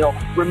fentanyl.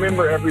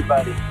 Remember,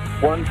 everybody,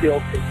 one pill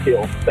can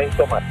kill. Thanks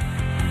so much.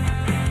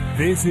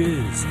 This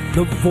is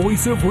the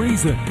Voice of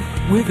Reason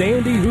with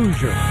Andy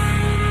Hoosier.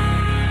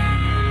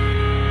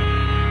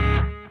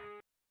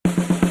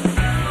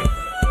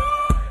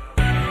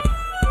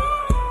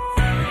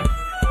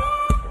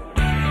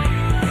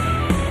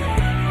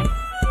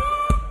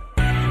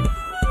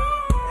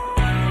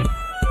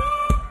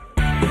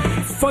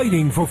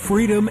 Fighting for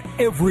freedom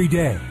every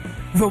day.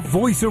 The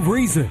Voice of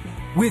Reason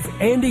with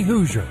Andy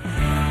Hoosier.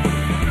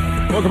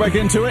 Welcome back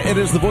into it. It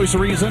is the Voice of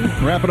Reason,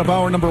 wrapping up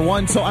hour number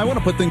one. So I want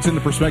to put things into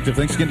perspective.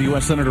 Thanks again to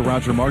U.S. Senator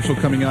Roger Marshall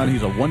coming on.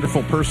 He's a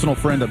wonderful personal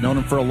friend. I've known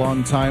him for a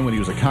long time when he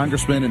was a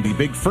congressman in the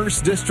big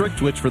 1st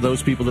District, which for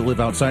those people that live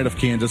outside of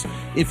Kansas,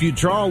 if you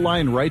draw a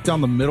line right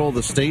down the middle of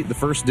the state, the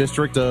 1st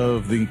District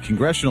of the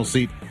congressional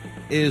seat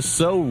is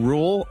so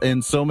rural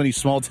and so many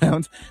small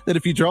towns that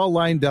if you draw a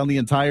line down the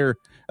entire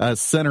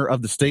center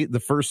of the state,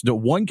 the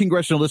one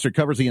congressional district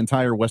covers the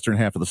entire western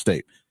half of the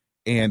state.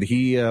 And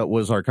he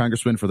was our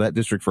congressman for that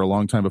district for a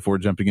long time before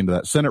jumping into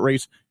that Senate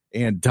race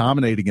and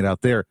dominating it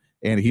out there.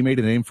 And he made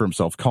a name for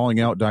himself, calling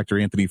out Dr.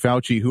 Anthony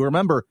Fauci, who,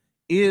 remember,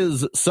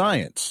 is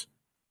science.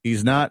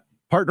 He's not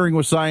partnering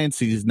with science.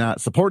 He's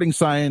not supporting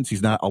science.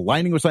 He's not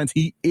aligning with science.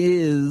 He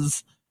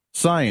is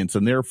science.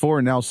 And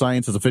therefore, now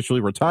science is officially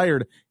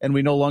retired, and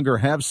we no longer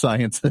have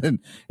science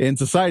in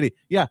society.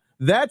 Yeah,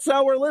 that's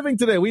how we're living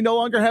today. We no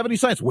longer have any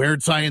science.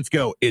 Where'd science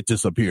go? It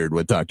disappeared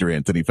with Dr.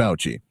 Anthony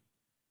Fauci.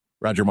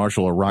 Roger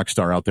Marshall, a rock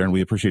star out there, and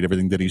we appreciate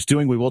everything that he's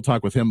doing. We will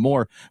talk with him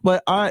more.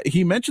 But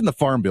he mentioned the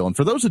Farm Bill. And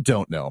for those that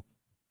don't know,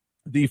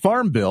 the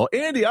Farm Bill,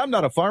 Andy, I'm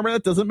not a farmer.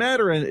 That doesn't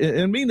matter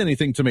and mean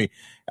anything to me.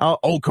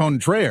 Au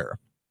contraire.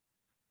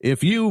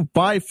 If you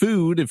buy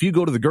food, if you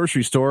go to the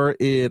grocery store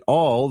at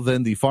all,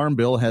 then the Farm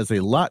Bill has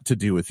a lot to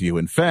do with you.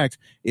 In fact,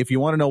 if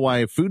you want to know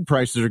why food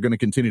prices are going to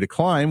continue to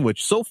climb,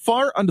 which so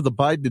far under the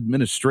Biden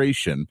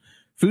administration,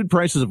 food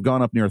prices have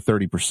gone up near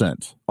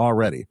 30%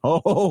 already.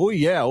 Oh,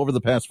 yeah, over the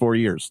past 3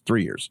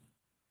 years.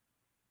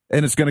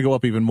 And it's going to go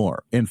up even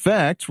more. In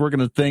fact, we're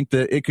going to think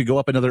that it could go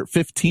up another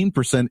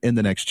 15% in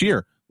the next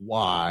year.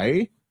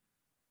 Why?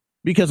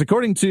 Because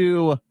according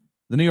to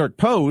the New York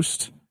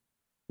Post,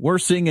 we're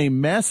seeing a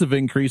massive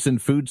increase in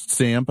food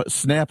stamp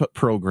SNAP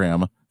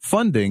program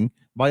funding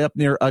by up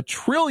near $1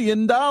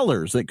 trillion.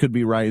 That could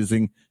be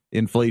rising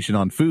inflation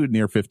on food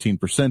near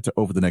 15%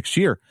 over the next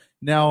year.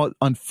 Now,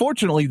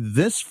 unfortunately,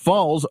 this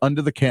falls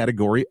under the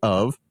category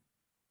of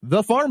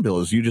the Farm Bill,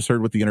 as you just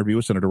heard with the interview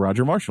with Senator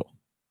Roger Marshall.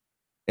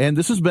 And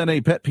this has been a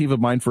pet peeve of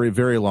mine for a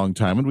very long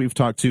time, and we've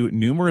talked to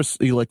numerous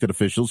elected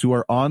officials who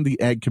are on the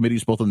ag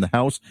committees, both in the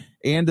House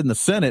and in the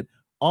Senate,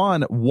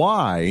 on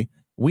why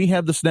we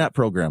have the SNAP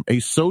program, a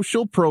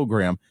social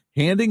program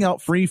handing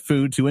out free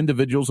food to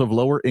individuals of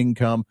lower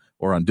income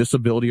or on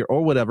disability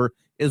or whatever.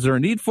 Is there a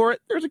need for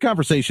it? There's a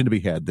conversation to be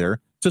had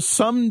there. To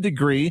some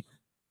degree,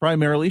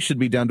 primarily should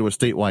be down to a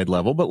statewide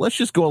level, but let's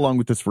just go along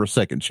with this for a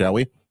second, shall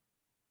we?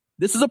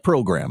 This is a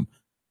program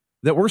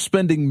that we're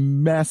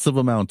spending massive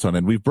amounts on,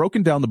 and we've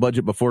broken down the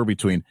budget before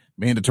between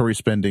mandatory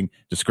spending,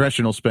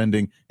 discretional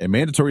spending, and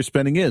mandatory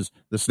spending is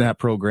the SNAP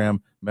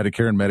program,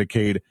 Medicare and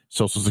Medicaid,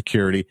 Social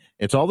Security.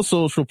 It's all the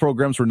social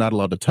programs we're not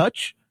allowed to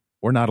touch.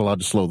 We're not allowed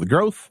to slow the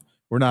growth.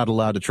 We're not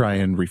allowed to try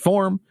and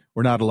reform.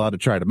 We're not allowed to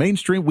try to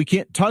mainstream. We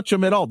can't touch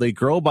them at all. They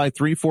grow by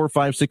 3, 4,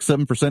 5, 6,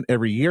 7%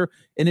 every year.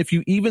 And if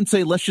you even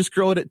say, let's just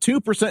grow it at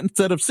 2%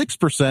 instead of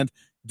 6%,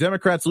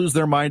 Democrats lose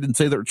their mind and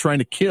say they're trying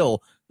to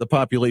kill the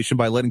population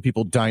by letting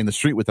people die in the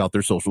street without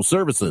their social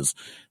services.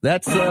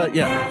 That's,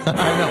 yeah,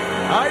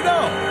 I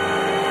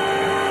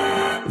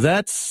know.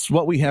 That's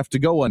what we have to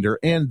go under.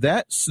 And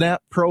that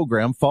SNAP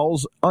program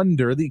falls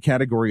under the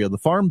category of the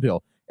Farm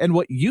Bill. And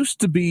what used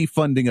to be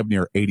funding of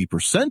near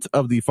 80%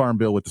 of the Farm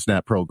Bill with the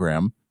SNAP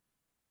program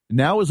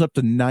now is up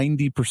to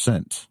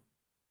 90%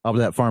 of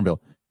that Farm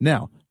Bill.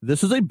 Now,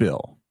 this is a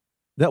bill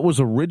that was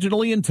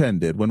originally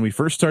intended when we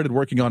first started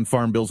working on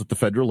farm bills at the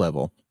federal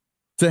level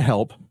to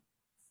help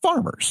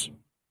farmers.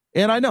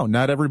 And I know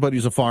not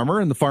everybody's a farmer,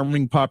 and the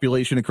farming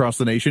population across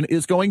the nation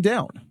is going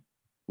down.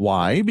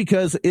 Why?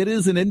 Because it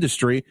is an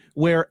industry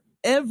where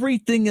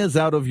everything is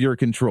out of your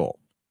control.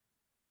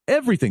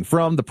 Everything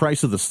from the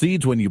price of the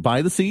seeds when you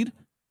buy the seed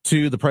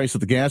to the price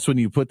of the gas when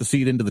you put the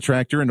seed into the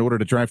tractor in order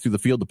to drive through the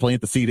field to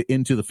plant the seed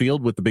into the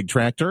field with the big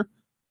tractor,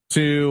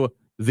 to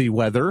the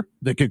weather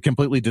that could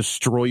completely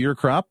destroy your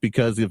crop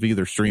because of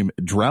either extreme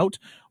drought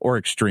or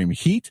extreme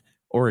heat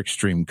or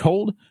extreme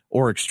cold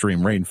or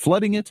extreme rain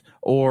flooding it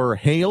or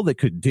hail that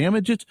could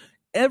damage it,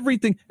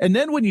 everything. And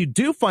then when you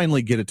do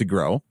finally get it to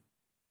grow,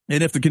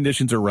 and if the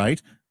conditions are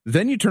right,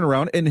 then you turn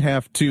around and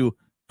have to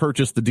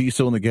purchase the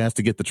diesel and the gas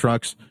to get the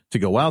trucks to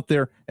go out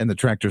there and the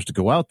tractors to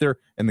go out there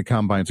and the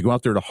combines to go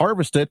out there to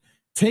harvest it,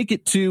 take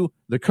it to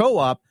the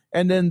co-op,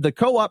 and then the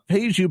co-op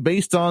pays you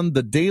based on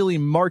the daily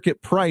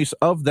market price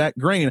of that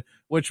grain,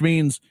 which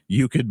means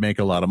you could make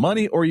a lot of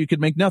money or you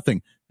could make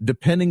nothing,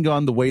 depending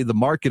on the way the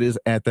market is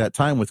at that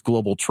time with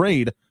global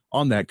trade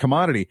on that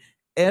commodity.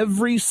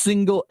 Every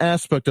single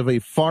aspect of a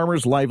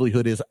farmer's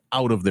livelihood is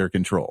out of their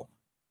control.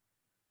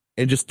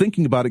 And just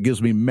thinking about it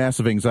gives me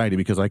massive anxiety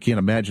because I can't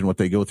imagine what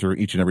they go through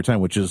each and every time,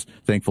 which is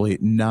thankfully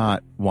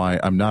not why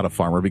I'm not a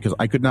farmer, because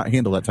I could not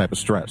handle that type of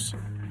stress.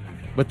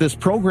 But this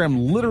program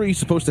literally is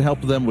supposed to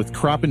help them with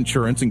crop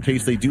insurance in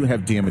case they do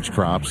have damaged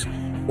crops,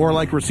 or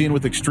like we're seeing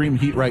with extreme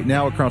heat right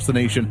now across the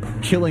nation,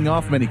 killing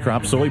off many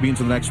crops, soybeans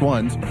are the next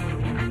ones.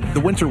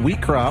 The winter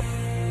wheat crop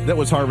that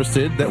was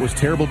harvested that was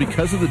terrible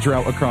because of the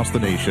drought across the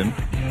nation,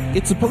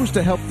 it's supposed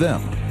to help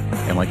them.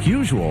 And like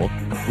usual,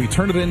 we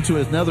turn it into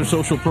another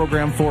social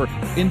program for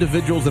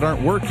individuals that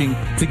aren't working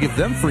to give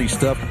them free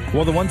stuff,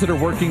 while the ones that are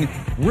working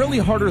really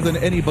harder than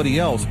anybody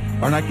else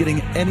are not getting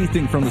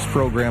anything from this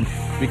program,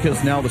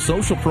 because now the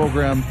social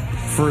program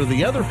for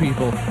the other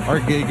people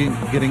are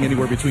getting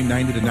anywhere between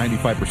 90 to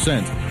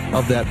 95%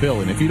 of that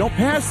bill. And if you don't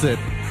pass it,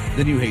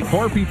 then you hate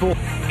poor people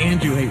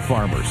and you hate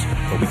farmers.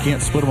 But we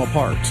can't split them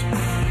apart.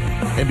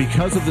 And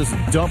because of this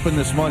dump in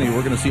this money,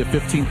 we're going to see a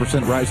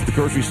 15% rise at the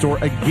grocery store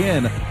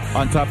again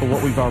on top of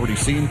what we've already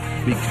seen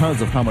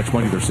because of how much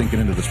money they're sinking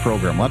into this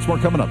program. Lots more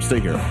coming up. Stay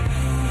here.